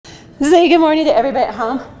Say good morning to everybody at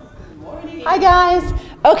home. Good morning. Hi, guys.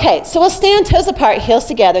 Okay, so we'll stand toes apart, heels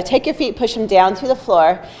together. Take your feet, push them down through the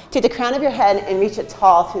floor. Take the crown of your head and reach it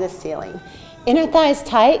tall through the ceiling. Inner thighs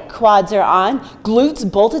tight, quads are on,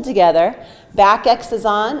 glutes bolted together. Back X is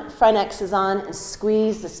on, front X is on, and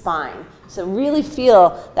squeeze the spine. So really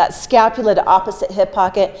feel that scapula to opposite hip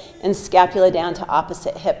pocket and scapula down to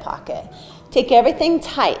opposite hip pocket. Take everything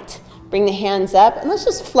tight. Bring the hands up, and let's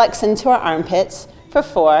just flex into our armpits for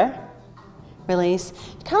 4. Release.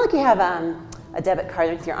 Kind of like you have a debit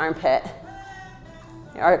card with your armpit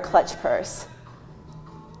or a clutch purse.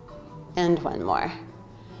 And 1 more.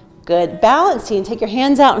 Good. Balancing. Take your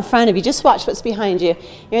hands out in front of you. Just watch what's behind you.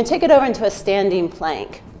 You're going to take it over into a standing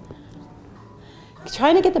plank.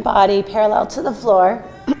 Trying to get the body parallel to the floor.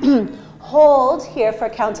 Hold here for a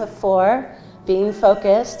count of 4. Being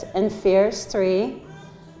focused and fierce. 3,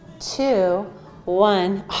 2,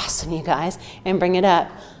 1. Awesome, you guys. And bring it up.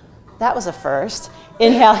 That was a first.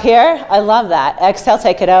 Inhale here. I love that. Exhale,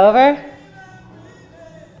 take it over.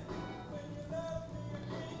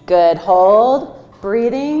 Good. Hold.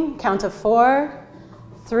 Breathing. Count of 4,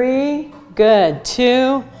 3. Good.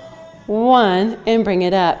 2, 1. And bring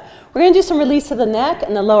it up. We're going to do some release of the neck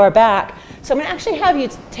and the lower back. So I'm going to actually have you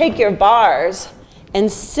take your bars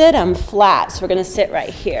and sit them flat. So we're going to sit right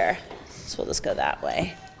here. So we'll just go that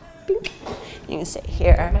way. You can sit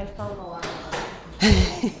here. My phone alarm.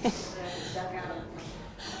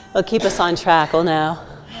 It'll keep us on track, we'll know.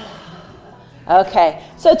 Okay,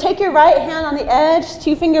 so take your right hand on the edge,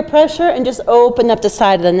 2-finger pressure, and just open up the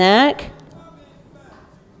side of the neck.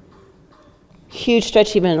 Huge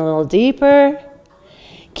stretch, even a little deeper.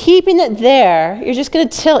 Keeping it there, you're just going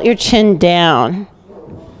to tilt your chin down.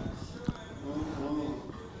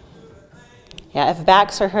 Yeah, if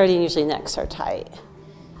backs are hurting, usually necks are tight.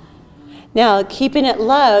 Now, keeping it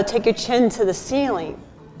low, take your chin to the ceiling.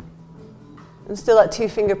 And still that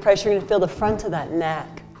 2-finger pressure, you're going to feel the front of that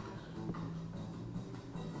neck.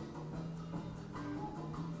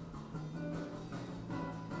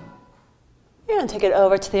 You're going to take it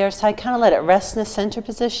over to the other side, kind of let it rest in the center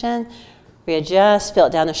position. Readjust, feel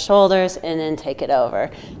it down the shoulders, and then take it over.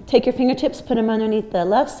 Take your fingertips, put them underneath the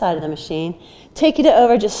left side of the machine. Take it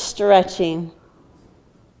over, just stretching.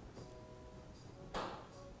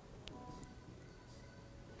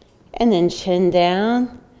 And then chin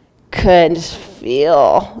down. Good, just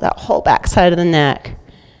feel that whole back side of the neck.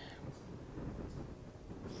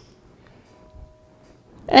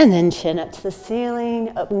 And then chin up to the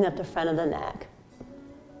ceiling, opening up the front of the neck.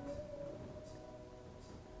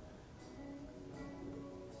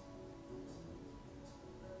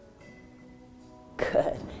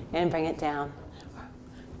 Good, and bring it down.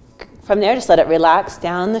 From there, just let it relax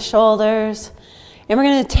down the shoulders. And we're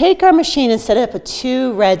going to take our machine and set it up with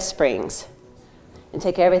 2 red springs. And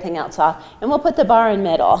take everything else off. And we'll put the bar in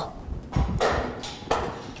middle.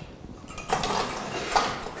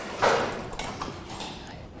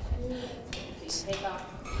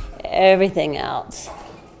 Everything else.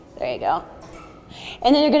 There you go.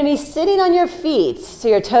 And then you're going to be sitting on your feet. So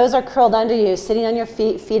your toes are curled under you, sitting on your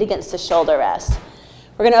feet, feet against the shoulder rest.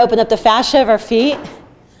 We're going to open up the fascia of our feet.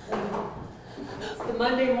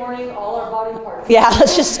 Monday morning, all our body parts. Yeah,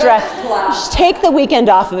 let's just stretch. Just take the weekend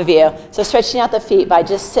off of you. So stretching out the feet by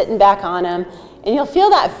just sitting back on them. And you'll feel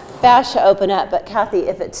that fascia open up. But Kathy,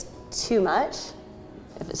 if it's too much,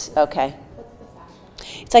 if it's okay. What's the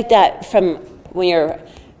fascia? It's like that from when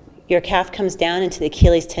your calf comes down into the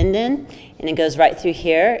Achilles tendon and it goes right through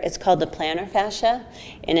here. It's called the plantar fascia.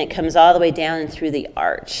 And it comes all the way down and through the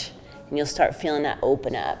arch. And you'll start feeling that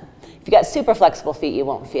open up. If you've got super flexible feet, you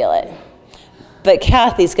won't feel it. But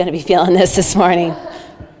Kathy's going to be feeling this morning.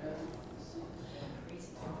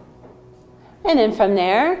 And then from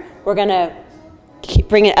there, we're going to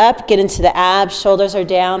bring it up, get into the abs, shoulders are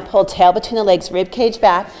down, pull tail between the legs, rib cage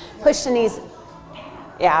back, push the knees,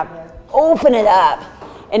 open it up.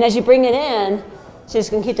 And as you bring it in, so just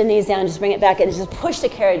going to keep the knees down, just bring it back and just push the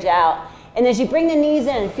carriage out. And as you bring the knees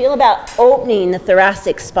in, feel about opening the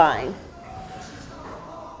thoracic spine.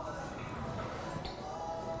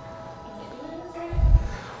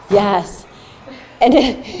 Yes. And do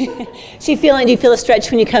you feel a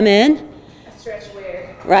stretch when you come in? A stretch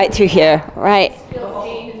where? Right through here, right. I feel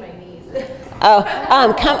pain in my knees.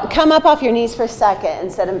 Come up off your knees for a second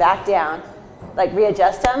and set them back down. Like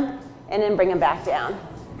readjust them and then bring them back down.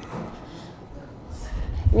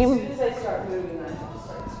 As soon as I start moving, I just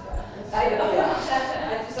start stretching. I know.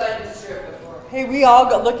 I decided to strip before. Hey, we all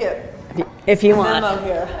go look at if you want. memo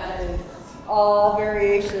here. That is all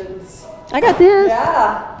variations. I got this.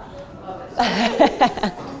 Yeah.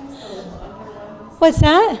 What's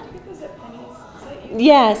that?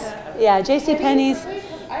 Yes. Yeah, JCPenney's.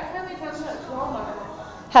 I finally found that Walmart.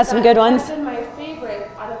 Has some good ones. That's been my favorite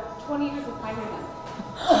out of 20 years of finding them.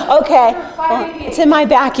 Okay, well, it's in my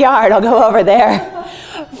backyard. I'll go over there.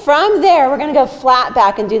 From there, we're going to go flat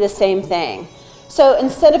back and do the same thing. So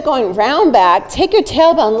instead of going round back, take your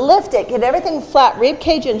tailbone, lift it, get everything flat, rib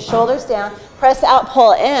cage and shoulders down, press out,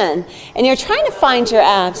 pull in, and you're trying to find your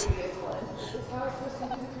abs. Is this how it's supposed to do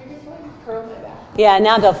the previous one? Curl my back. Yeah,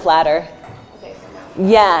 now go flatter. Okay, so now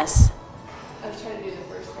Yes. I was trying to do the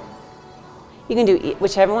first one. You can do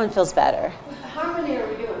whichever one feels better. How many are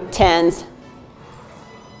we doing? 10s.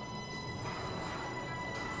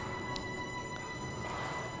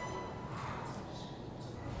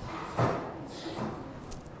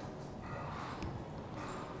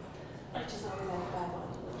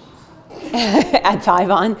 Add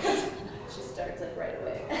 5 on. She starts like right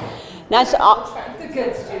away. That's all. The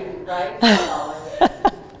good student, right?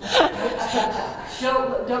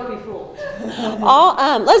 Don't be fooled.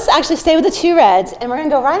 Let's actually stay with the 2 reds, and we're going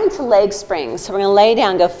to go right into leg springs. So we're going to lay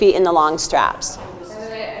down, go feet in the long straps. And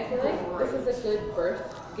then I feel like this is a good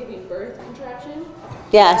giving birth contraption.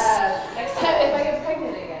 Yes. Next time, if I get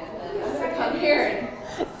pregnant again, then I'm gonna come here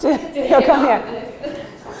and He'll come here.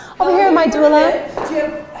 Over here, my doula. Do you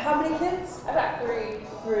have how many kids? I've got 3.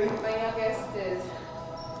 3. My youngest is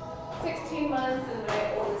 16 months and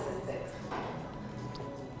my oldest is 6.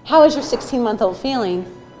 How is your 16-month-old feeling?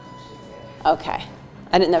 Okay.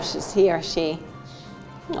 I didn't know if she's he or she.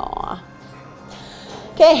 Aw.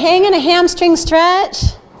 Okay, hang in a hamstring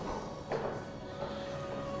stretch.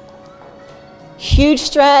 Huge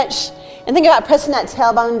stretch. And think about pressing that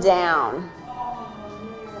tailbone down.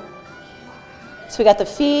 So we got the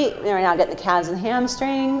feet, and we're now getting the calves and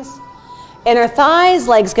hamstrings. Inner thighs,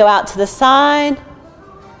 legs go out to the side.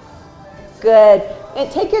 Good.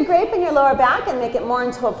 And take your grape in your lower back and make it more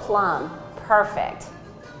into a plum. Perfect.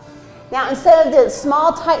 Now instead of the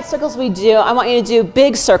small tight circles we do, I want you to do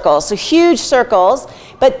big circles, so huge circles.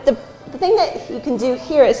 But the thing that you can do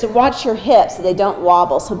here is to watch your hips so they don't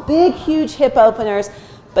wobble. So big, huge hip openers,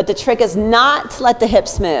 but the trick is not to let the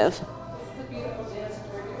hips move.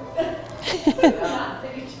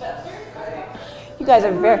 You guys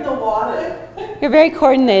are you're very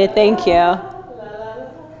coordinated, thank you. I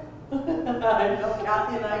know,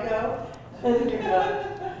 Kathy and I go, and you're done.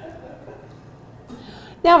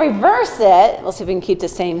 Now reverse it. We'll see if we can keep the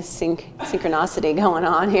same synchronicity going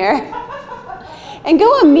on here. And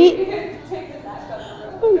go a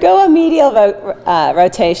medial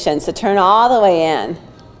rotation, so turn all the way in.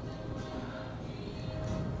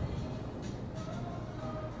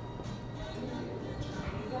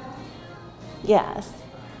 Yes,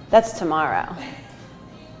 that's tomorrow.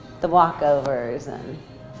 The walkovers and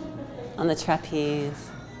on the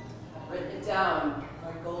trapeze. I've written it down,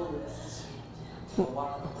 my goal list.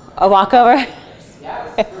 A walkover?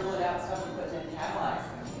 Yeah, I scribbled it out stuff and put it in Cadillac so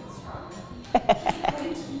I can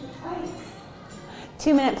get strong.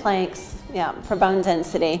 2-minute planks, yeah, for bone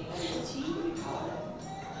density.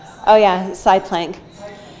 Oh yeah, side plank.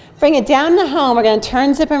 Bring it down to home. We're going to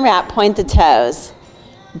turn, zip, and wrap, point the toes.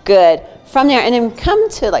 Good. From there, and then come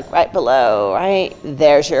to like right below, right?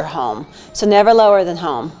 There's your home. So never lower than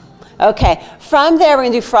home. Okay, from there we're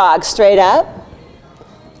going to do frog, straight up.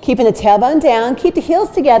 Keeping the tailbone down, keep the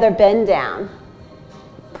heels together, bend down.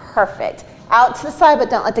 Perfect. Out to the side, but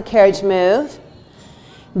don't let the carriage move.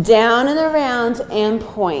 Down and around and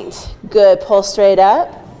point. Good, pull straight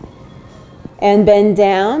up and bend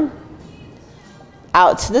down.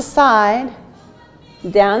 Out to the side,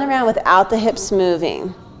 down and around without the hips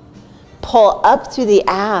moving. Pull up through the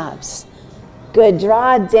abs. Good,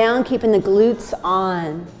 draw down, keeping the glutes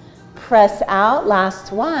on. Press out,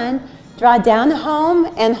 last one. Draw down to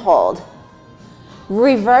home and hold.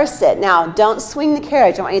 Reverse it. Now, don't swing the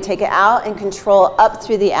carriage. I want you to take it out and control up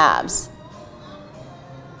through the abs.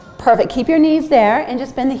 Perfect. Keep your knees there and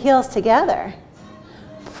just bend the heels together.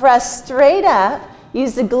 Press straight up.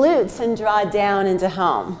 Use the glutes and draw down into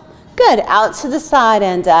home. Good. Out to the side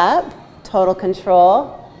and up. Total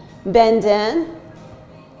control. Bend in.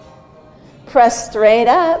 Press straight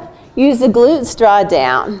up. Use the glutes, draw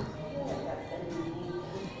down.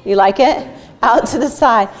 You like it? Out to the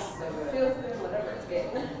side.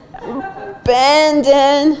 Bend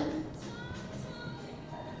in.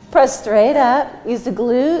 Press straight up. Use the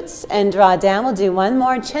glutes and draw down. We'll do one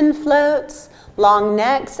more. Chin floats. Long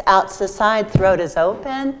necks. Out to the side. Throat is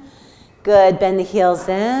open. Good. Bend the heels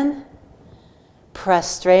in.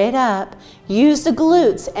 Press straight up. Use the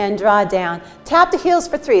glutes and draw down. Tap the heels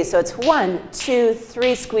for 3. So it's 1, 2,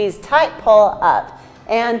 3. Squeeze tight. Pull up.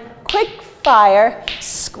 And quick fire.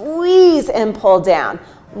 Squeeze and pull down.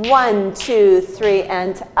 1, 2, 3,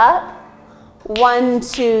 and up. 1,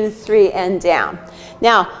 2, 3, and down.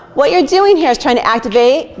 Now, what you're doing here is trying to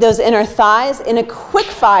activate those inner thighs in a quick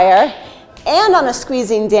fire and on a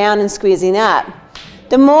squeezing down and squeezing up.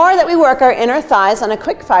 The more that we work our inner thighs on a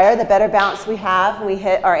quick fire, the better balance we have when we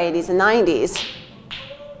hit our 80s and 90s.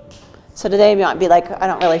 So today you might be like, I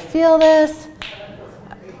don't really feel this.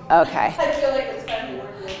 Okay. I feel like it's fun to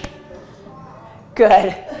work with.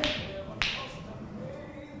 Good.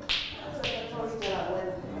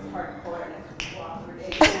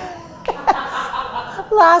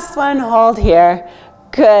 Last one, hold here.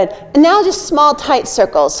 Good. And now just small tight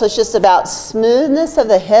circles. So it's just about smoothness of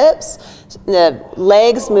the hips, the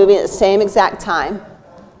legs moving at the same exact time.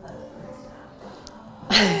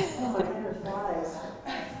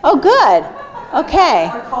 Oh, good. Okay.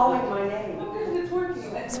 They're calling my name. It's working.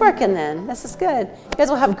 It's working then. This is good. You guys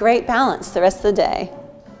will have great balance the rest of the day.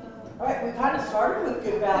 All right, we kind of started with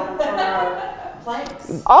good balance on our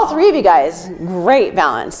planks. All three of you guys, great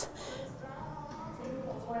balance.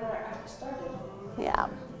 That's where I started. Yeah.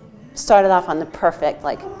 Started off on the perfect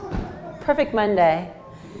Monday.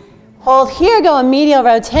 Hold here, go a medial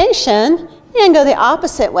rotation, and go the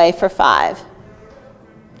opposite way for 5.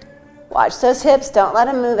 Watch those hips, don't let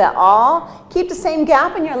them move at all. Keep the same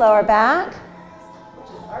gap in your lower back. Which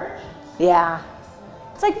is arch. Yeah.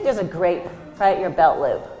 It's like there's a grape right at your belt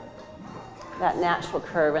loop. That natural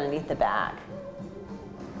curve underneath the back.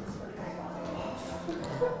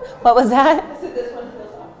 What was that? I said this one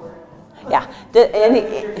feels awkward. Yeah.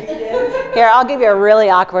 Here, I'll give you a really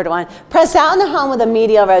awkward one. Press out in the home with a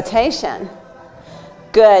medial rotation.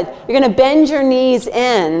 Good. You're going to bend your knees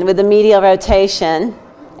in with the medial rotation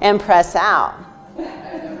and press out. I've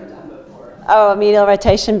never done before. Oh, a medial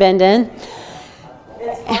rotation, bend in.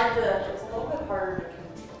 It's a little bit harder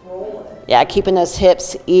to control it. Yeah, keeping those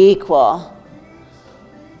hips equal.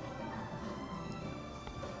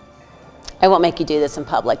 I won't make you do this in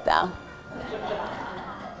public, though.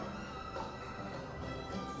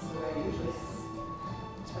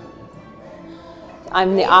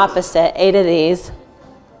 I'm the opposite, 8 of these.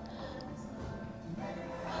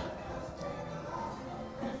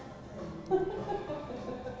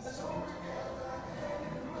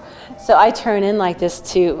 So I turn in like this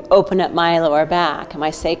to open up my lower back, my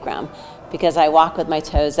sacrum, because I walk with my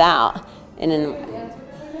toes out. And in,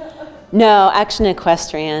 no, action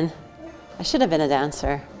equestrian. I should have been a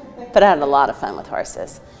dancer, but I had a lot of fun with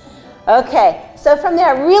horses. Okay, so from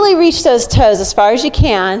there, really reach those toes as far as you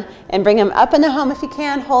can and bring them up in the home if you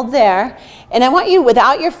can, hold there. And I want you,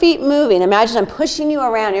 without your feet moving, imagine I'm pushing you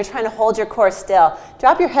around, you're trying to hold your core still.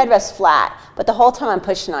 Drop your headrest flat, but the whole time I'm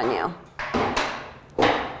pushing on you.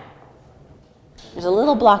 There's a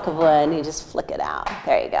little block of wood and you just flick it out.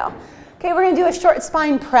 There you go. Okay, we're gonna do a short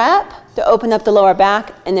spine prep to open up the lower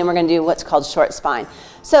back, and then we're gonna do what's called short spine.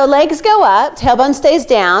 So legs go up, tailbone stays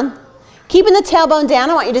down. Keeping the tailbone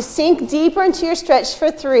down, I want you to sink deeper into your stretch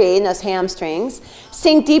for 3 in those hamstrings.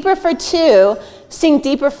 Sink deeper for 2, sink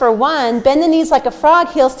deeper for 1. Bend the knees like a frog,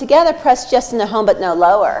 heels together, press just into home but no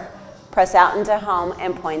lower. Press out into home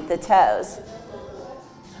and point the toes.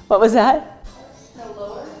 What was that? No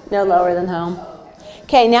lower? No lower than home.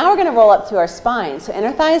 Okay, now we're gonna roll up through our spine. So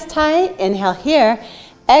inner thighs tight, inhale here.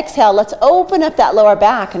 Exhale, let's open up that lower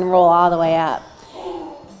back and roll all the way up.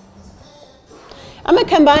 I'm going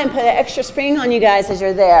to come by and put an extra spring on you guys as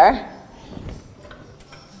you're there.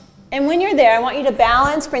 And when you're there, I want you to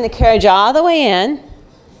balance, bring the carriage all the way in,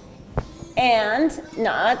 and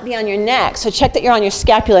not be on your neck. So check that you're on your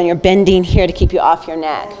scapula and you're bending here to keep you off your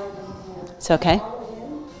neck. It's okay?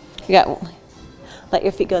 You got, let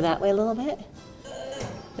your feet go that way a little bit.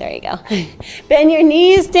 There you go. Bend your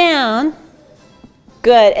knees down.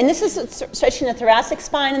 Good. And this is stretching the thoracic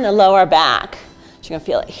spine and the lower back. You're going to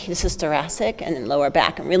feel it. This is thoracic and then lower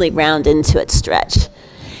back, and really round into it, stretch.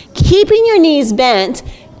 Keeping your knees bent,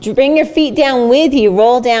 bring your feet down with you,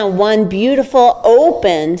 roll down one beautiful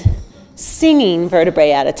opened singing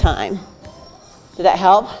vertebrae at a time. Did that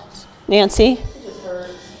help, Nancy? It just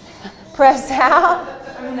hurts. Press out.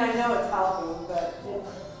 I mean, I know it's helping, but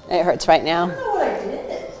It hurts right now. I don't know what I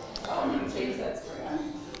did. Oh, you changed that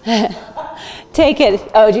spring. Take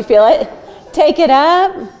it. Oh, did you feel it? Take it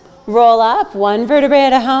up. Roll up, one vertebrae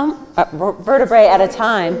at a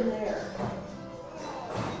time.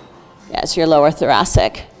 Yeah, it's your lower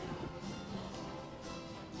thoracic.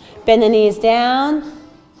 Bend the knees down.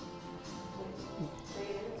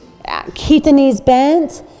 Yeah, keep the knees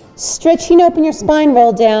bent. Stretching open your spine,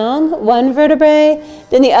 roll down. One vertebrae,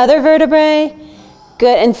 then the other vertebrae.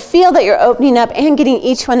 Good, and feel that you're opening up and getting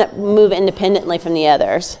each one to move independently from the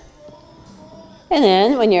others. And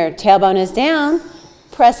then when your tailbone is down,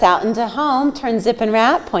 press out into home. Turn, zip, and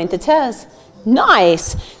wrap. Point the toes.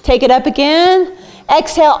 Nice. Take it up again.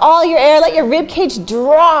 Exhale all your air. Let your rib cage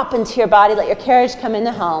drop into your body. Let your carriage come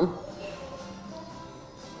into home.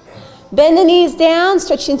 Bend the knees down,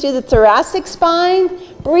 stretching through the thoracic spine.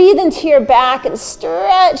 Breathe into your back and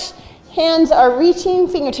stretch. Hands are reaching,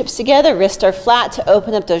 fingertips together, wrists are flat to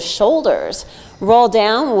open up those shoulders. Roll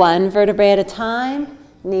down one vertebrae at a time,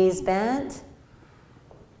 knees bent.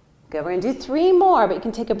 Good, we're gonna do 3 more, but you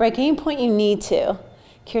can take a break any point you need to.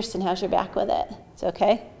 Kirsten, how's your back with it? It's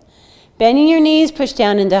okay? Bending your knees, push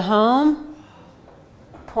down into home.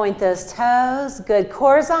 Point those toes. Good,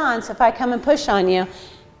 core's on, so if I come and push on you,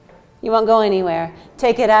 you won't go anywhere.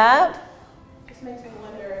 Take it up. This makes me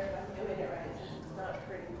wonder if I'm doing it right, since it's not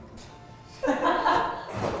pretty.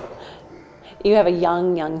 You have a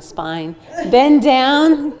young spine. Bend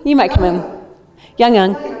down. You might come in. Young.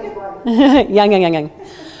 Young.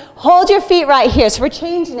 Hold your feet right here. So we're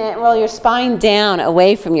changing it. Roll your spine down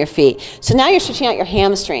away from your feet. So now you're stretching out your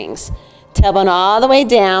hamstrings. Tailbone all the way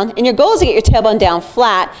down. And your goal is to get your tailbone down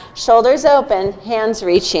flat. Shoulders open, hands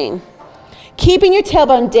reaching. Keeping your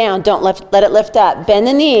tailbone down. Don't let it lift up. Bend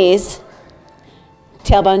the knees.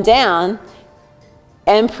 Tailbone down.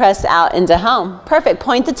 And press out into home. Perfect.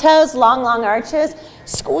 Point the toes, long arches.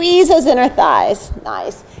 Squeeze those inner thighs.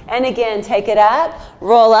 Nice. And again, take it up.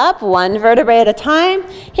 Roll up, one vertebrae at a time.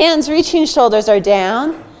 Hands reaching, shoulders are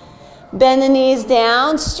down. Bend the knees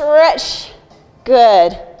down. Stretch.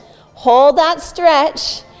 Good. Hold that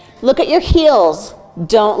stretch. Look at your heels.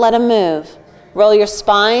 Don't let them move. Roll your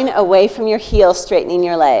spine away from your heels, straightening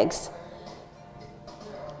your legs.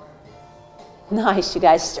 Nice, you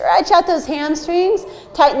guys. Stretch out those hamstrings.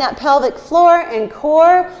 Tighten that pelvic floor and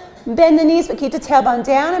core. Bend the knees, but keep the tailbone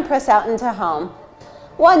down and press out into home.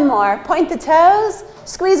 One more. Point the toes.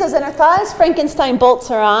 Squeeze those inner thighs. Frankenstein bolts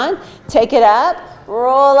are on. Take it up.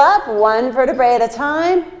 Roll up, one vertebrae at a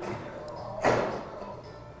time.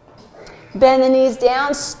 Bend the knees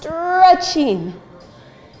down, stretching.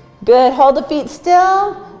 Good. Hold the feet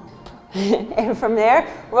still. And from there,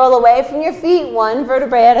 roll away from your feet, one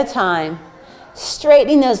vertebrae at a time.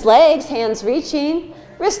 Straightening those legs, hands reaching.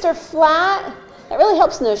 Wrists are flat. That really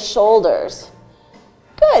helps in those shoulders.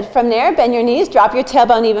 Good. From there, bend your knees, drop your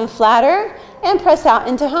tailbone even flatter, and press out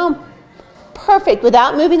into home. Perfect.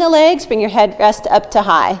 Without moving the legs, bring your head rest up to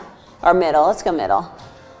high or middle. Let's go middle.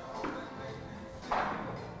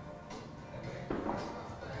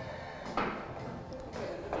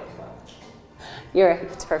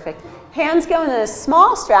 It's perfect. Hands go into the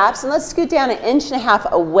small straps, and let's scoot down 1.5 inches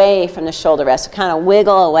away from the shoulder rest. So kind of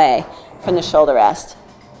wiggle away from the shoulder rest.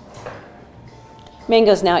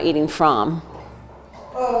 Mango's now eating from.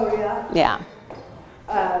 Oh, yeah?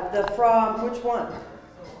 Yeah. The from, which one?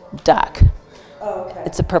 Duck. Oh, okay.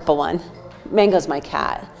 It's a purple one. Mango's my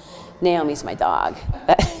cat. Naomi's my dog.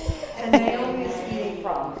 And Naomi's eating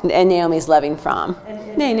from. And Naomi's loving from.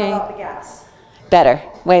 And how about the gas? Better.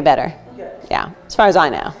 Way better. Good. Yeah, as far as I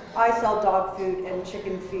know. I sell dog food and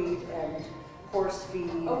chicken feed and horse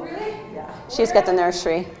feed. Oh, really? Yeah. She's got the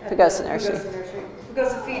nursery. Who goes to nursery? Who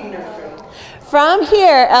goes to feed nursery? From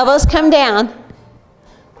here, elbows come down.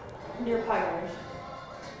 Near Pioneers.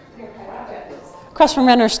 Across from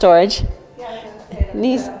runner storage.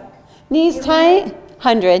 Knees tight,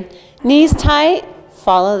 100. Knees tight,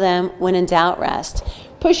 follow them. When in doubt, rest.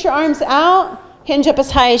 Push your arms out. Hinge up as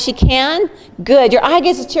high as you can. Good. Your eye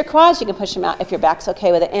gazes to your quads. You can push them out if your back's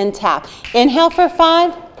okay with it. And tap. Inhale for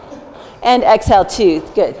 5. And exhale 2.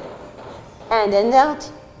 Good. And inhale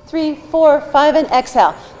 3, 4, 5, and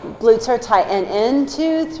exhale. Glutes are tight. And in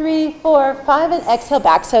 2, 3, 4, 5, and exhale.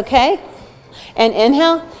 Back's okay. And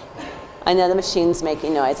inhale. I know the machine's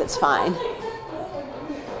making noise. It's fine.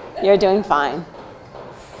 You're doing fine.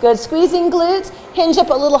 Good. Squeezing glutes. Hinge up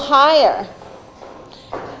a little higher.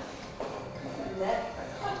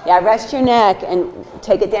 Yeah, rest your neck and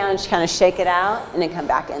take it down and just kind of shake it out and then come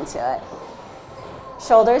back into it.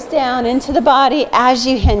 Shoulders down into the body as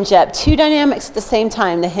you hinge up. 2 dynamics at the same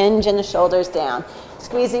time, the hinge and the shoulders down.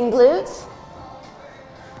 Squeezing glutes.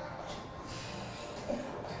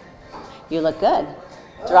 You look good.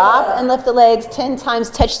 Drop and lift the legs 10 times,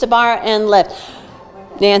 touch the bar and lift.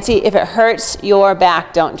 Nancy, if it hurts your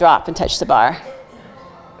back, don't drop and touch the bar.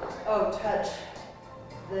 Oh, touch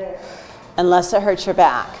there. Unless it hurts your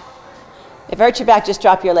back. If it hurts your back, just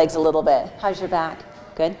drop your legs a little bit. How's your back?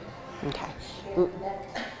 Good? Okay.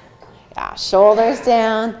 Yeah, shoulders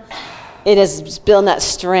down. It is building that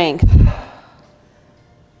strength.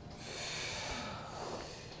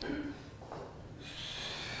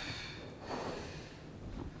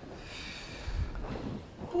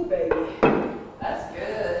 Ooh, baby. That's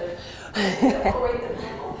good.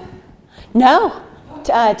 No.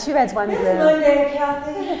 2 reds, 1 blue. It's Monday,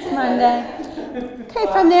 Kathy. It's Monday.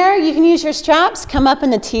 Okay, from there, you can use your straps, come up in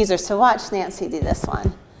the teaser. So watch Nancy do this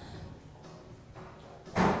one.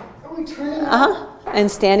 Are we turning up? And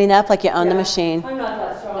standing up like you own the machine. I'm not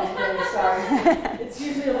that strong today, sorry. It's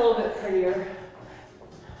usually a little bit prettier.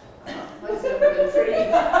 Mine's never been pretty.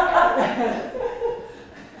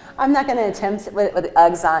 I'm not going to attempt it with the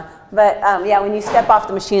Uggs on. But yeah, when you step off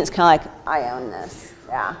the machine, it's kind of like, I own this.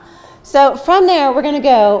 Yeah. So from there, we're going to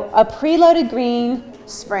go a preloaded green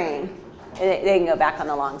spring. They can go back on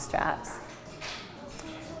the long straps.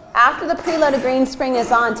 After the preloaded green spring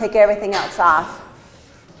is on, take everything else off.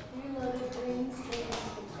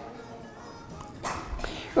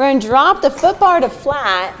 We're going to drop the foot bar to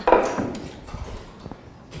flat.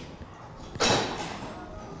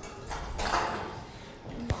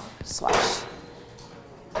 Swatch.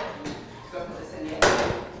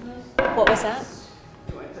 What was that?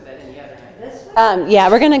 You want to put that in the other hand? This way? Yeah,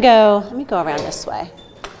 we're going to go, let me go around this way.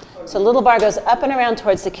 So little bar goes up and around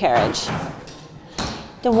towards the carriage.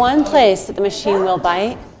 The one place that the machine will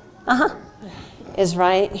bite is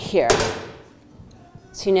right here.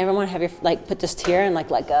 So you never want to have your, like, put this here and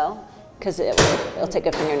like let go, because it'll take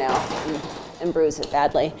a fingernail and bruise it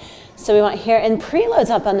badly. So we want here, and preload's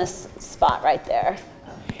up on this spot right there.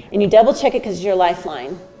 And you double check it because it's your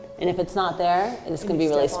lifeline. And if it's not there, it's going to be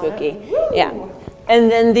really spooky. Yeah.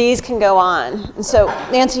 And then these can go on. And so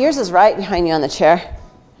Nancy, yours is right behind you on the chair.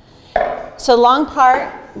 So the long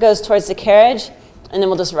part goes towards the carriage, and then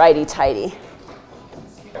we'll just righty-tighty.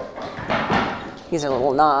 These are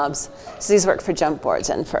little knobs. So these work for jump boards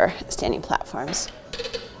and for standing platforms.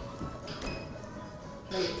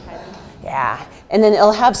 Yeah, and then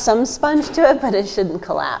it'll have some sponge to it, but it shouldn't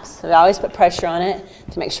collapse. So we always put pressure on it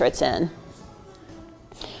to make sure it's in.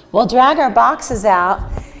 We'll drag our boxes out,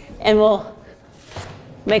 and we'll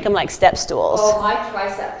make them like step stools. Oh, my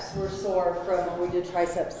triceps were sore from when we did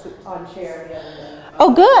triceps on chair the other day.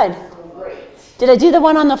 Oh, good. Great. Did I do the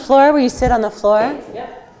one on the floor where you sit on the floor?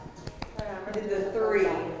 Yep. I did the 3.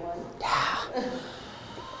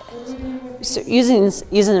 So using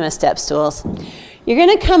them as step stools. You're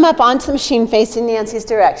going to come up onto the machine facing Nancy's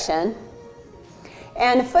direction.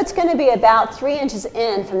 And the foot's going to be about 3 inches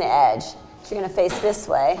in from the edge. So you're going to face this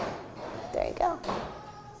way. There you go.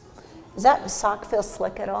 Does that sock feel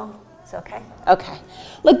slick at all? It's okay? Okay.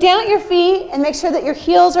 Look down at your feet and make sure that your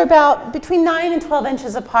heels are about between 9 and 12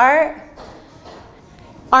 inches apart.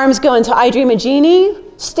 Arms go into I Dream a Genie.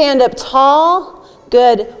 Stand up tall.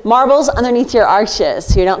 Good. Marbles underneath your arches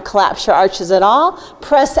so you don't collapse your arches at all.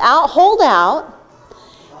 Press out, hold out,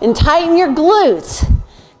 and tighten your glutes.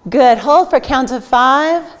 Good. Hold for a count of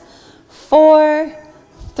 5, 4,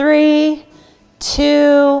 3,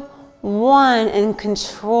 2, 1, and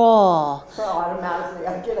control. Automatically,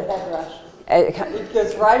 I get a head rush. It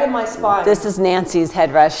goes right in my spine. This is Nancy's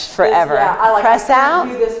head rush forever. Yeah, I Press out. I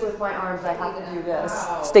can't do this with my arms. I have to do this.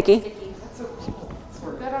 Wow. Sticky.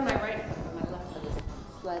 We're good on my right foot, but my left foot is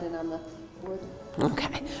sliding on the wood.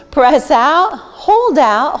 Okay. Press out, hold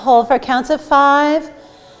for counts of 5,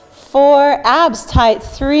 4, abs tight,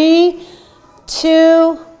 3,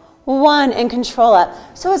 2, 1, and control up.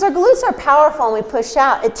 So as our glutes are powerful and we push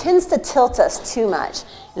out, it tends to tilt us too much.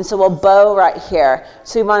 And so we'll bow right here.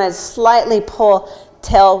 So we want to slightly pull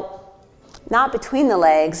tail, not between the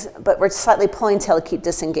legs, but we're slightly pulling tail to keep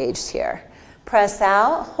disengaged here. Press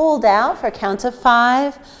out, hold out for a count of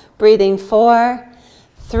 5, breathing 4,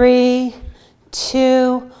 3,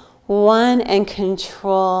 2, 1, and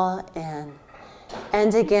control in.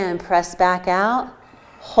 And again, press back out,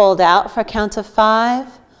 hold out for a count of 5,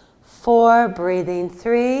 4, breathing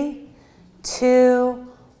 3, 2,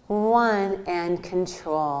 1, and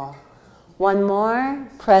control. One more,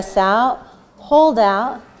 press out, hold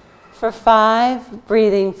out for 5,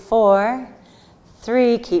 breathing 4,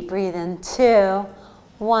 3, keep breathing, 2,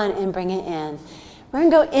 1, and bring it in. We're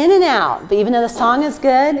going to go in and out, but even though the song is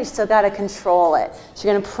good, you still got to control it. So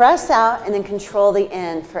you're going to press out and then control the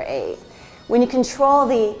in for 8. When you control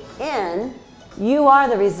the in, you are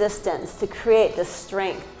the resistance to create the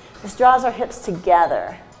strength. This draws our hips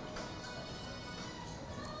together.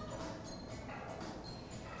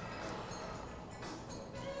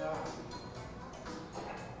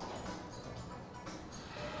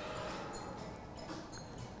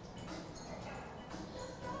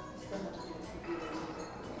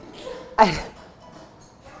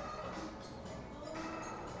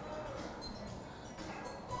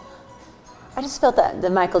 I just felt that the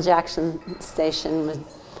Michael Jackson station would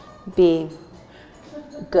be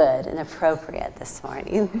good and appropriate this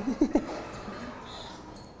morning.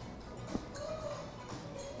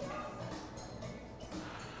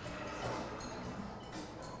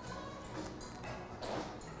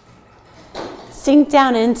 Sink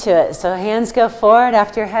down into it. So hands go forward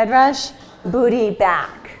after your head rush, booty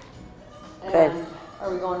back. Good. And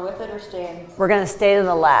are we going with it or staying? We're going to stay to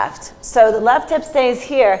the left. So the left hip stays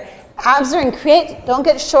here. Abs are in, don't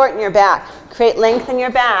get short in your back. Create length in your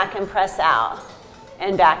back and press out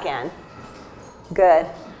and back in. Good.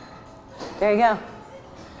 There you go.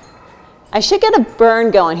 I should get a burn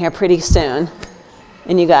going here pretty soon.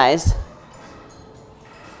 And you guys.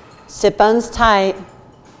 Sit bones tight.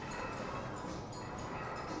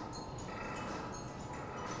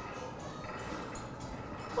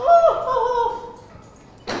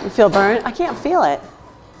 You feel burn? I can't feel it.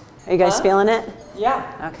 Are you guys feeling it?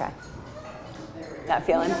 Yeah. Okay. That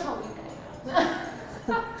feeling?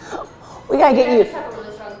 We gotta get you.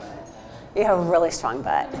 You have a really strong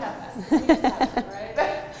butt.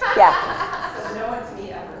 Yeah. So no one's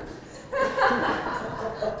me ever.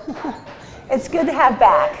 It's good to have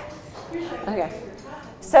back. Okay.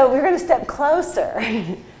 So we're gonna step closer.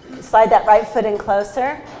 Slide that right foot in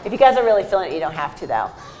closer. If you guys are really feeling it, you don't have to though.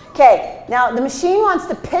 Okay, now the machine wants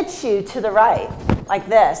to pitch you to the right, like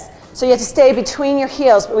this. So you have to stay between your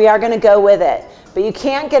heels, but we are gonna go with it. But you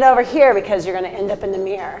can't get over here because you're gonna end up in the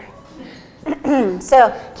mirror.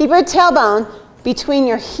 So keep your tailbone between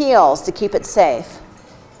your heels to keep it safe.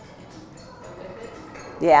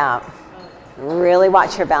 Yeah, really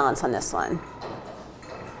watch your balance on this one.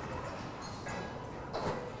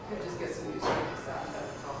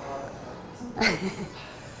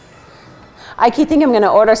 I keep thinking I'm going to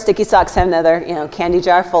order sticky socks, have another, candy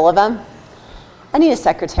jar full of them. I need a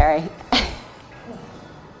secretary.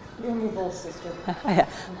 You're my little sister. I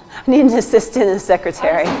need an assistant and a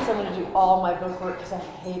secretary. I need someone to do all my book work because I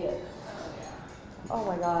hate it. Oh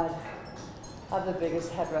my God. I have the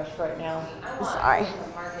biggest head rush right now. Sorry.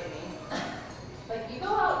 Marketing. Like, you go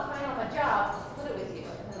out and find all my jobs, I'll split it with you,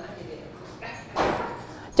 and then I give you.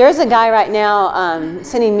 There's a guy right now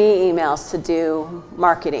sending me emails to do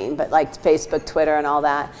marketing, but like Facebook, Twitter, and all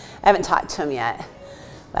that. I haven't talked to him yet.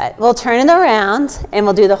 But we'll turn it around, and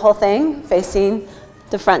we'll do the whole thing facing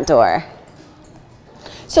the front door.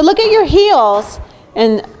 So look at your heels,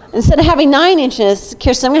 and instead of having 9 inches,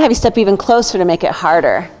 Kirsten, I'm going to have you step even closer to make it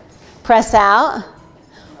harder. Press out,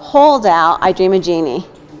 hold out. I dream a genie.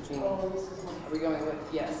 Are we going with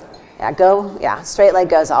yes? Yeah, go. Yeah, straight leg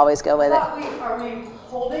goes. Always go with it. Are we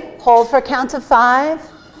holding? Hold for a count of 5,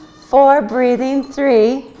 4, breathing,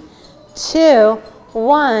 3, 2,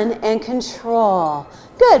 1, and control.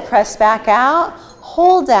 Good. Press back out.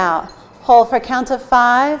 Hold out. Hold for a count of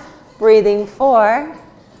 5, breathing, 4,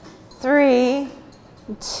 3,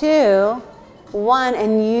 2, 1,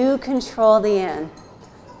 and you control the end.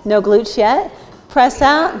 No glutes yet. Press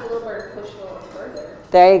out. A little bit push a little further.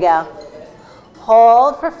 There you go.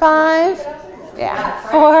 Hold for 5. Yeah.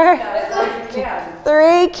 4,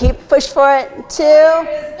 3. Keep push for it.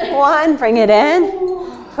 2, 1. Bring it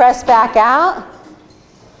in. Press back out.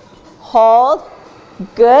 Hold.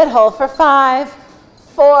 Good. Hold for 5,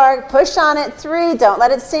 4. Push on it. 3. Don't let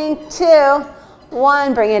it sink. 2,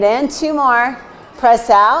 1. Bring it in. 2 more. Press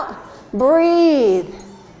out. Breathe.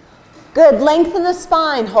 Good. Lengthen the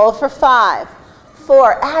spine. Hold for 5,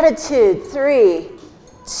 4. Attitude. 3,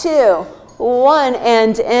 2, 1.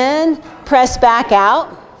 And in. Press back out.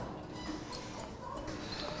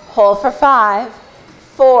 Hold for 5,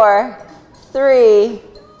 4, 3,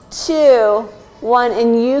 2, 1.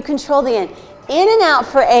 And you control the end. In and out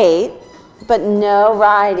for 8, but no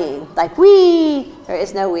riding. Like wee. There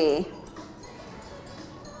is no wee.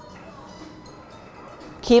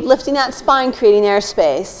 Keep lifting that spine, creating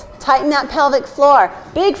airspace. Tighten that pelvic floor.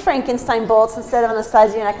 Big Frankenstein bolts instead of on the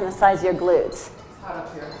sides of your neck and the sides of your glutes. It's hot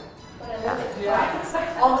up here.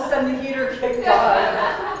 Yeah. All of a sudden the heater kicked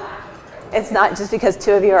on. It's not just because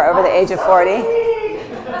 2 of you are over the age of 40. I need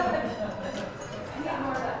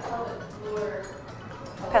more of that pelvic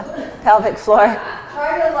floor. Pelvic floor.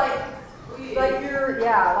 Try to like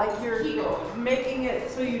you're making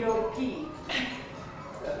it so you don't pee.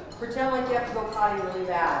 Pretend like you have to go potty really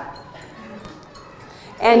bad.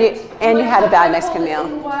 And you had a bad Mexican meal.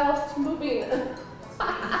 Whilst moving.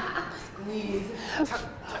 Squeeze.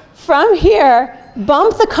 From here,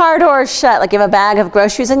 bump the car door shut. Like you have a bag of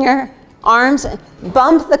groceries in your arms.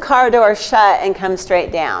 Bump the car door shut and come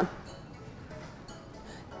straight down.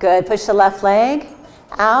 Good. Push the left leg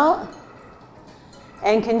out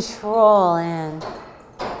and control in.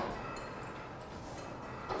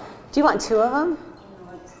 Do you want 2 of them?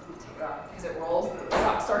 Because it rolls, the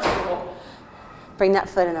sock starts to roll. Bring that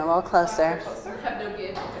foot in a little closer. Have no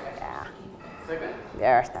give. Yeah. Is that good?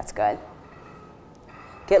 There, that's good.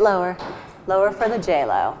 Get lower. Lower for the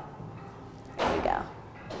J-Lo. There you go.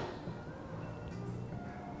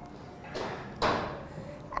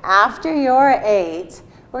 after your 8,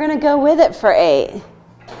 we're going to go with it for 8.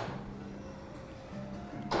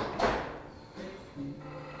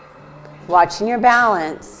 Watching your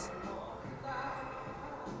balance.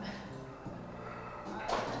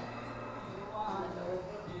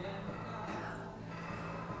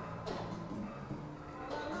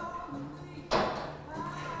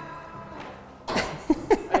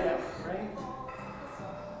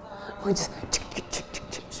 We just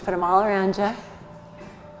put them all around you.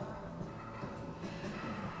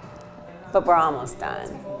 But we're almost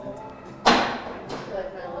done.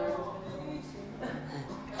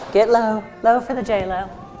 Get low, low for the J-Lo.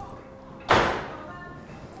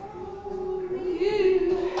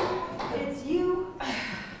 It's you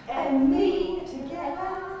and me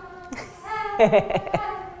together.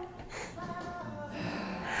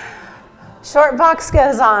 Short box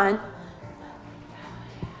goes on.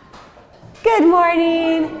 Good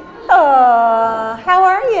morning. Oh, how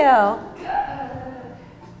are you?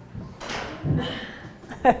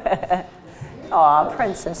 Aw,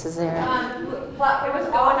 Princess is there. Well, it was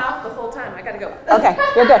going off the whole time. I gotta go. Okay,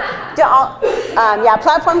 you're good. Yeah,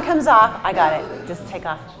 platform comes off. I got it. Just take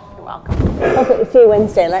off. You're welcome. Okay, see you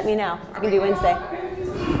Wednesday. Let me know. You can do Wednesday.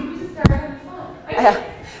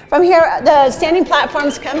 From here, the standing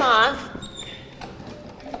platforms come off.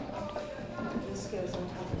 This goes on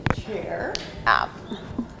top of the chair. Up.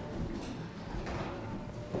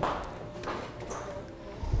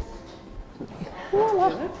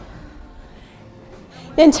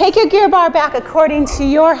 Then take your gear bar back according to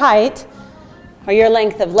your height or your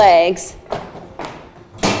length of legs.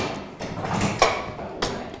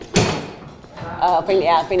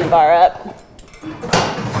 Bring the bar up.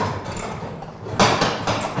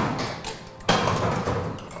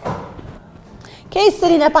 Okay,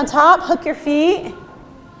 sitting up on top, hook your feet.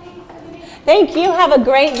 Thank you. Have a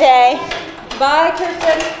great day. Bye,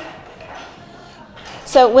 Kirsten.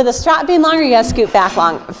 So with the strap being longer, you got to scoot back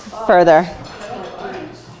further.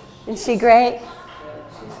 Isn't she great?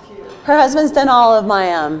 She's cute. Her husband's done all of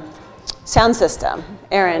my sound system.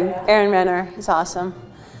 Aaron Renner is awesome.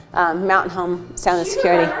 Mountain Home Sound and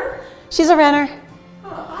Security. She's a Renner.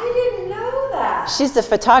 Oh, I didn't know that. She's the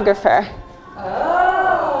photographer.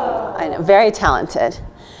 Oh. I know, very talented.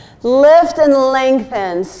 Lift and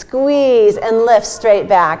lengthen, squeeze and lift straight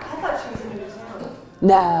back. I thought she was a new sound.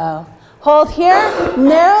 No. Hold here,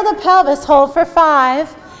 narrow the pelvis, hold for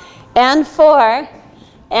 5 and 4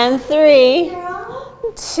 and 3,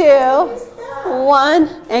 2, 1,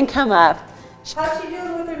 and come up. How's she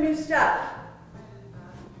doing with her new stuff?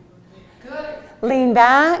 Good. Lean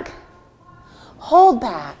back, hold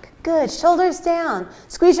back. Good, shoulders down.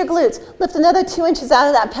 Squeeze your glutes. Lift another 2 inches out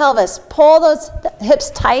of that pelvis. Pull those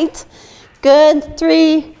hips tight. Good,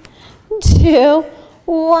 3, 2,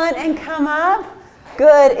 1, and come up.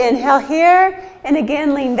 Good, inhale here, and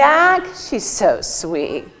again lean back. She's so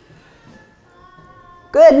sweet.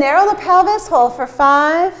 Good, narrow the pelvis, hold for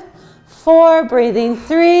 5, 4, breathing,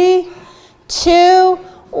 3, 2,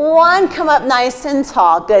 1, come up nice and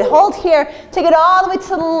tall. Good, hold here, take it all the way to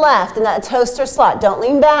the left in that toaster slot. Don't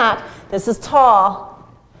lean back, this is tall,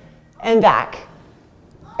 and back,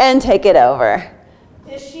 and take it over.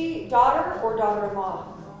 Is she daughter or daughter-in-law?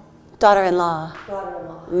 Daughter-in-law,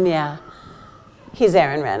 Daughter-in-law. yeah. He's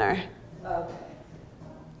Aaron Renner. Okay.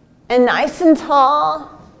 And nice and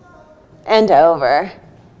tall, and over.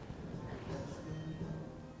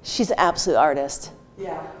 She's an absolute artist.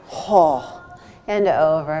 Yeah. Oh, and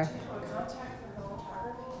over.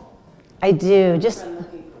 I do, just,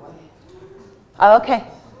 oh, okay.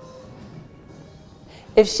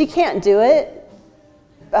 If she can't do it,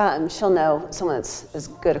 she'll know someone that's as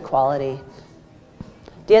good a quality.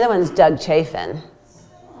 The other one's Doug Chafin,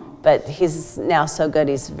 but he's now so good,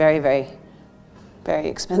 he's very, very, very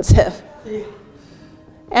expensive. Yeah.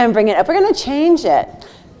 And bring it up. We're going to change it.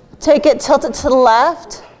 Take it, tilt it to the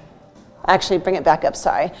left. Actually, bring it back up,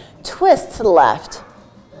 sorry. Twist to the left.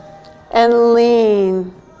 And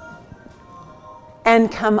lean.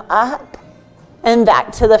 And come up. And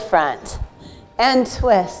back to the front. And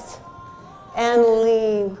twist. And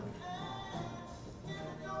lean.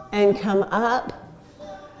 And come up.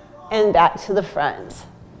 And back to the front.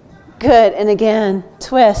 Good. And again,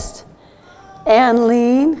 twist. And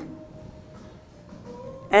lean.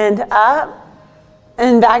 And up.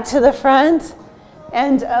 And back to the front.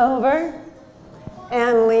 And over.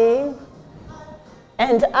 And lean.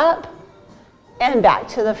 And up. And back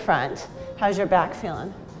to the front. How's your back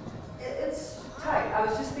feeling? It's tight. I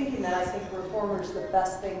was just thinking that I think reformer's the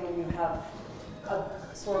best thing when you have a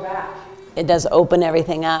sore back. It does open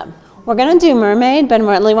everything up. We're going to do mermaid, but I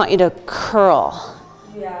really want you to curl.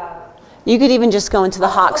 Yeah. You could even just go into the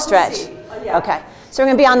hawk stretch. Yeah. Okay, so we're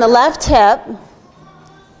going to be on the left hip.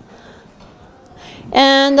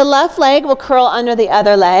 And the left leg will curl under the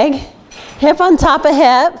other leg. Hip on top of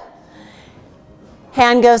hip.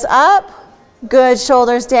 Hand goes up. Good,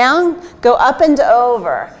 shoulders down. Go up and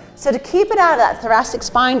over. So to keep it out of that thoracic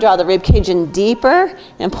spine, draw the rib cage in deeper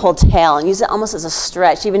and pull tail. And use it almost as a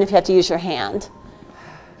stretch, even if you have to use your hand.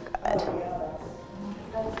 Good.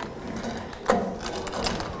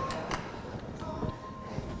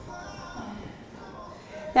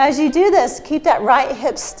 Now as you do this, keep that right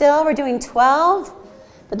hip still. We're doing 12,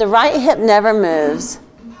 but the right hip never moves.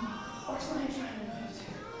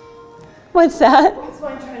 What's that? What's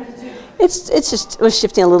mine trying to do? It's just, it was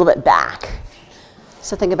shifting a little bit back.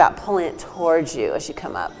 So think about pulling it towards you as you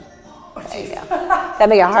come up. There you go. That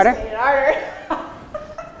make it harder? Made it harder.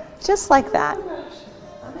 Just like that.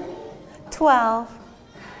 12.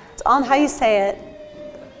 It's on how you say it.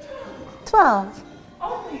 12.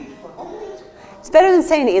 It's better than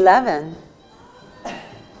saying 11.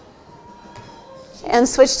 And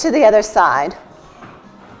switch to the other side.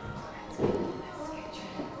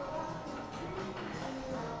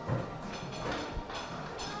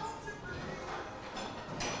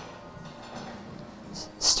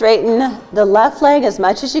 Straighten the left leg as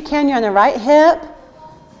much as you can. You're on the right hip.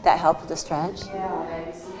 That helped with the stretch?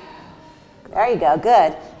 Yeah. There you go,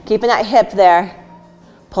 good. Keeping that hip there.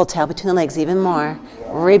 Pull tail between the legs even more.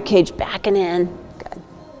 Rib cage backing in. Good.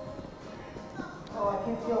 Oh, I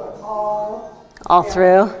can feel it all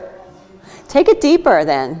Through. Take it deeper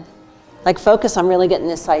then. Like focus on really getting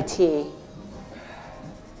this IT. Is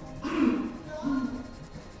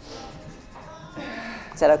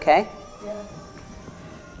that okay? Yeah.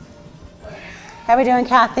 How are we doing,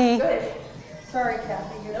 Kathy? Good. Sorry,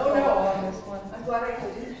 Kathy. You're No, solo no. on this one. I'm glad I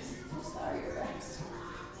could do this. I'm sorry, you're next.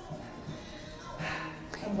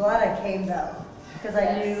 I'm glad I came though, because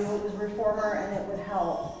I knew it was reformer and it would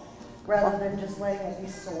help, rather than just letting it be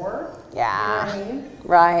sore. Yeah. You know what I mean?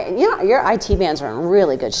 Right. And you know, your IT bands are in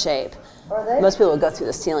really good shape. Are they? Most people would go through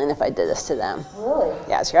the ceiling if I did this to them. Really?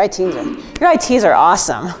 Yeah, so your ITs are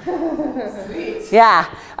awesome.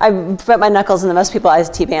 Yeah, I put my knuckles into most people's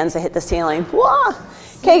IT bands, they hit the ceiling. Whoa.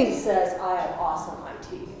 He Okay, says I have awesome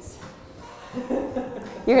ITs.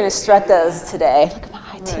 you're gonna strut those today. Look at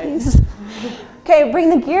my ITs. Okay, bring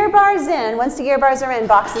the gear bars in. Once the gear bars are in,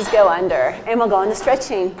 boxes go under, and we'll go into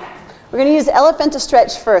stretching. We're gonna use elephant to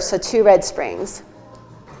stretch first, so 2 red springs.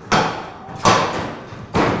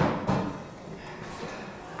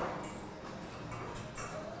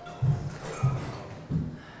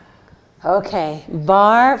 Okay,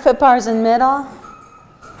 foot bars in middle.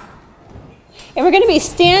 And we're going to be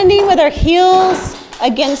standing with our heels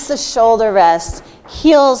against the shoulder rest.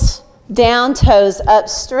 Heels down, toes up,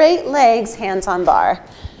 straight legs, hands on bar.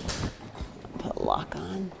 Put a lock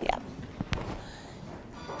on, yeah.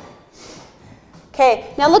 Okay,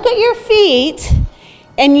 now look at your feet,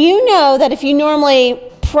 and you know that if you normally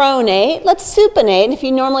pronate, let's supinate, and if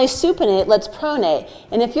you normally supinate, let's pronate.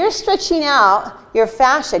 And if you're stretching out your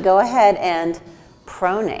fascia, go ahead and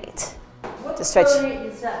pronate. To stretch. What's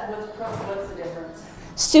the difference?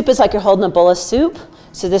 Soup is like you're holding a bowl of soup.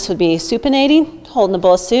 So this would be supinating, holding a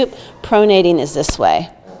bowl of soup. Pronating is this way.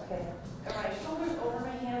 Okay. Are my shoulders over my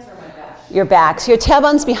hands or my back? Your back. So your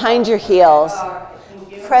tailbone's behind your heels.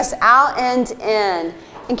 Press out and in.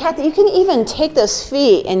 And Kathy, you can even take those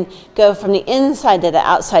feet and go from the inside to the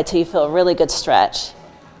outside till you feel a really good stretch.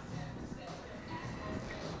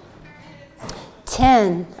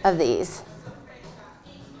 10 of these.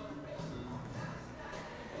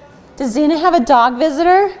 Does Zena have a dog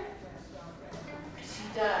visitor?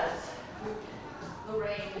 She does.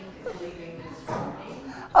 Lorraine is leaving this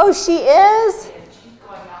morning, Oh, she is? and she's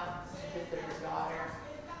going out to visit her daughter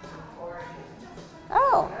in Oregon.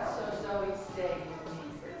 Oh. So Zoe's staying with me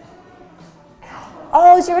for 2 weeks.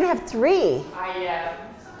 Oh, so you're going to have 3. I am.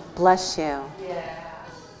 Bless you. Yeah.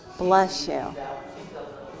 Bless you. She's a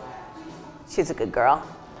little lax. She's a good girl.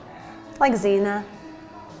 Like Zena.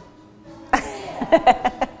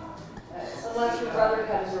 Unless your brother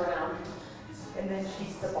comes around, and then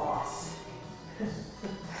she's the boss.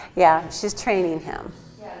 Yeah, she's training him.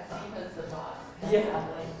 Yeah, Zena's the boss. Yeah.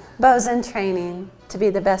 Bo's in training to be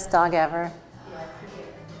the best dog ever. Yeah, forget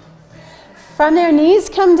it. From their knees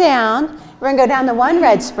come down. We're going to go down to 1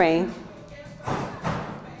 red spring.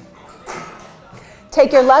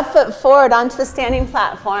 Take your left foot forward onto the standing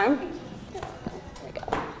platform. There we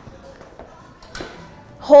go.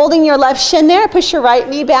 Holding your left shin there, push your right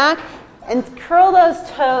knee back and curl those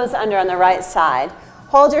toes under on the right side.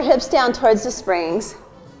 Hold your hips down towards the springs.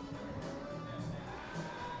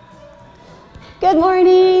 Good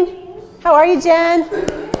morning. How are you, Jen?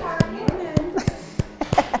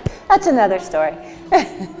 That's another story.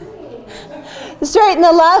 Straighten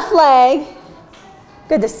the left leg.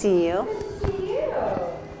 Good to see you.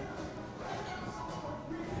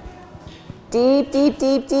 Deep, deep,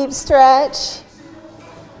 deep, deep stretch.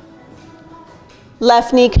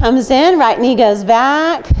 Left knee comes in, right knee goes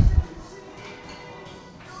back.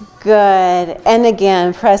 Good. And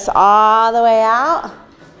again, press all the way out.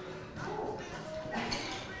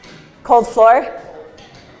 Cold floor.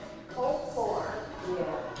 Cold floor. Yeah.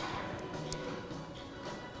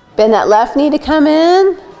 Bend that left knee to come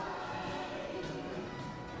in.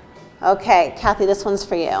 Okay, Kathy, this one's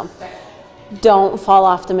for you. Don't fall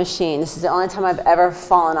off the machine. This is the only time I've ever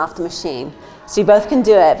fallen off the machine. So you both can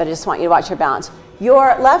do it, but I just want you to watch your balance.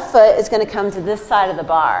 Your left foot is going to come to this side of the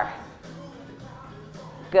bar.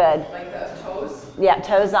 Good. Like the toes? Yeah,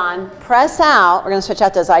 toes on. Press out. We're going to switch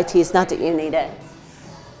out those ITs, not that you need it.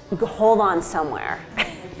 Hold on somewhere.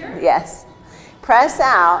 Yes. Press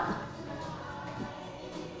out.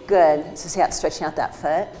 Good. So see how it's stretching out that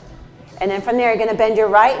foot? And then from there, you're going to bend your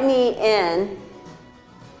right knee in.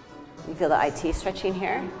 You feel the IT stretching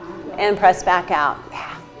here? And press back out.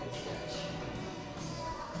 Yeah.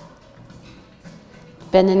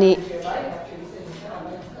 Bend the knee.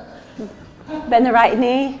 Bend the right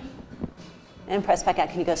knee. And press back out.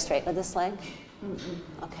 Can you go straight with this leg?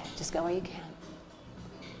 Okay, just go where you can.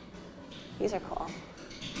 These are cool.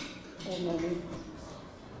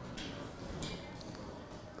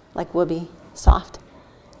 Like whoopee, soft.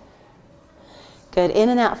 Good, in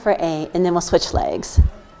and out for 8, and then we'll switch legs.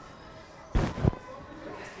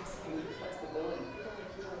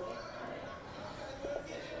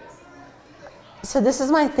 So this is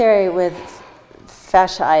my theory with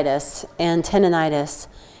fasciitis and tendonitis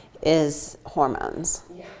is hormones.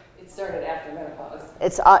 Yeah, it started after menopause.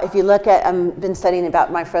 It's, if you look at, I've been studying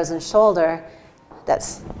about my frozen shoulder,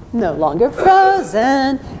 that's no longer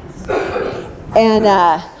frozen. And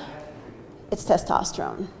it's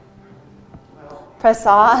testosterone. Press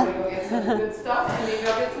off. Go get some good stuff and maybe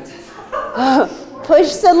I'll get some testosterone.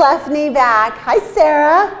 Push the left knee back. Hi,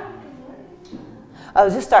 Sarah. Oh,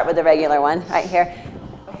 just start with the regular one right here.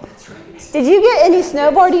 Oh, that's right. Did you get any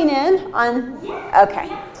snowboarding in on? Okay.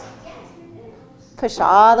 Push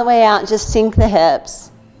all the way out. Just sink the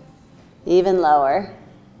hips. Even lower.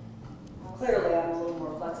 Clearly, I'm a little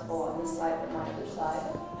more flexible on this side than my other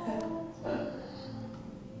side.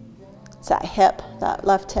 It's that hip, that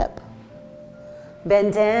left hip.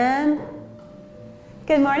 Bend in.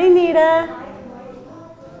 Good morning, Nita.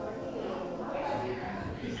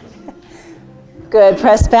 Good,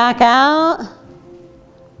 press back out.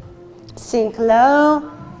 Sink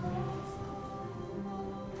low.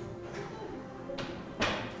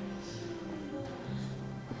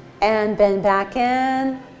 And bend back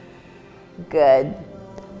in. Good.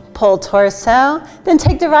 Pull torso. Then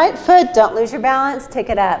take the right foot. Don't lose your balance. Take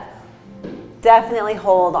it up. Definitely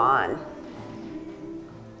hold on.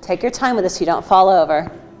 Take your time with this so you don't fall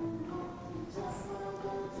over.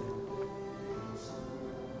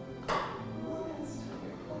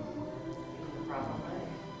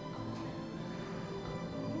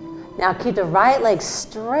 Now keep the right leg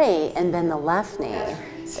straight and bend the left knee.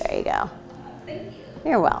 There you go. Thank you.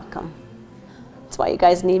 You're welcome. That's why you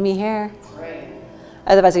guys need me here. That's right.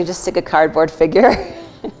 Otherwise, I can just stick a cardboard figure.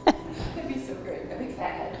 That'd be so great. A big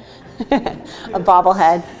fat head. A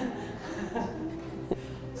bobblehead.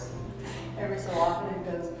 Every so often it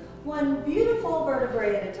goes, one beautiful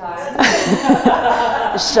vertebrae at a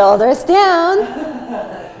time. Shoulders down.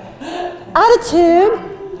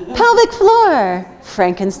 Attitude. Pelvic floor.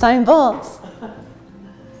 Frankenstein bolts.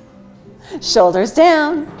 Shoulders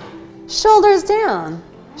down. Shoulders down.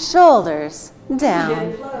 Shoulders down.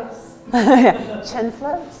 Chin flows. Chin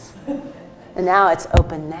floats. And now it's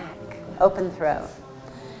open neck, open throat.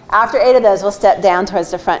 After 8 of those, we'll step down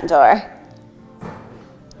towards the front door.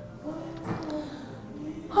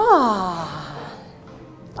 Ah,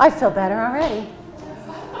 I feel better already.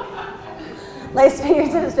 Lace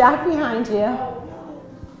fingertips back behind you.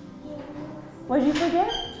 What did you forget?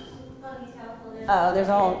 Oh, there's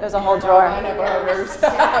a whole drawer. I know hers.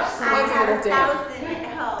 Mine's a little damp.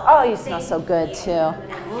 Oh, you smell so good too.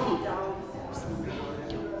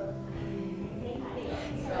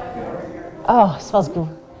 Oh, it smells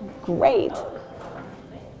great.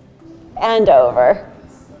 And over.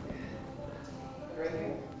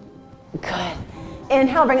 Good.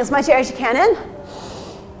 Inhale, bring as much air as you can in.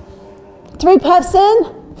 3 puffs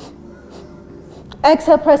in.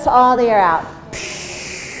 Exhale, press all the air out.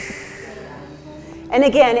 And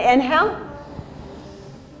again, inhale.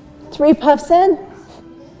 3 puffs in.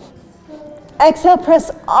 Exhale,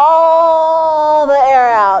 press all the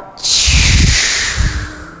air out.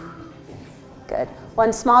 Good.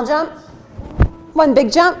 One small jump, one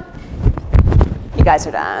big jump. You guys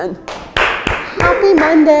are done. Happy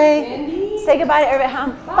Monday. Say goodbye to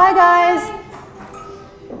Abraham. Bye, guys.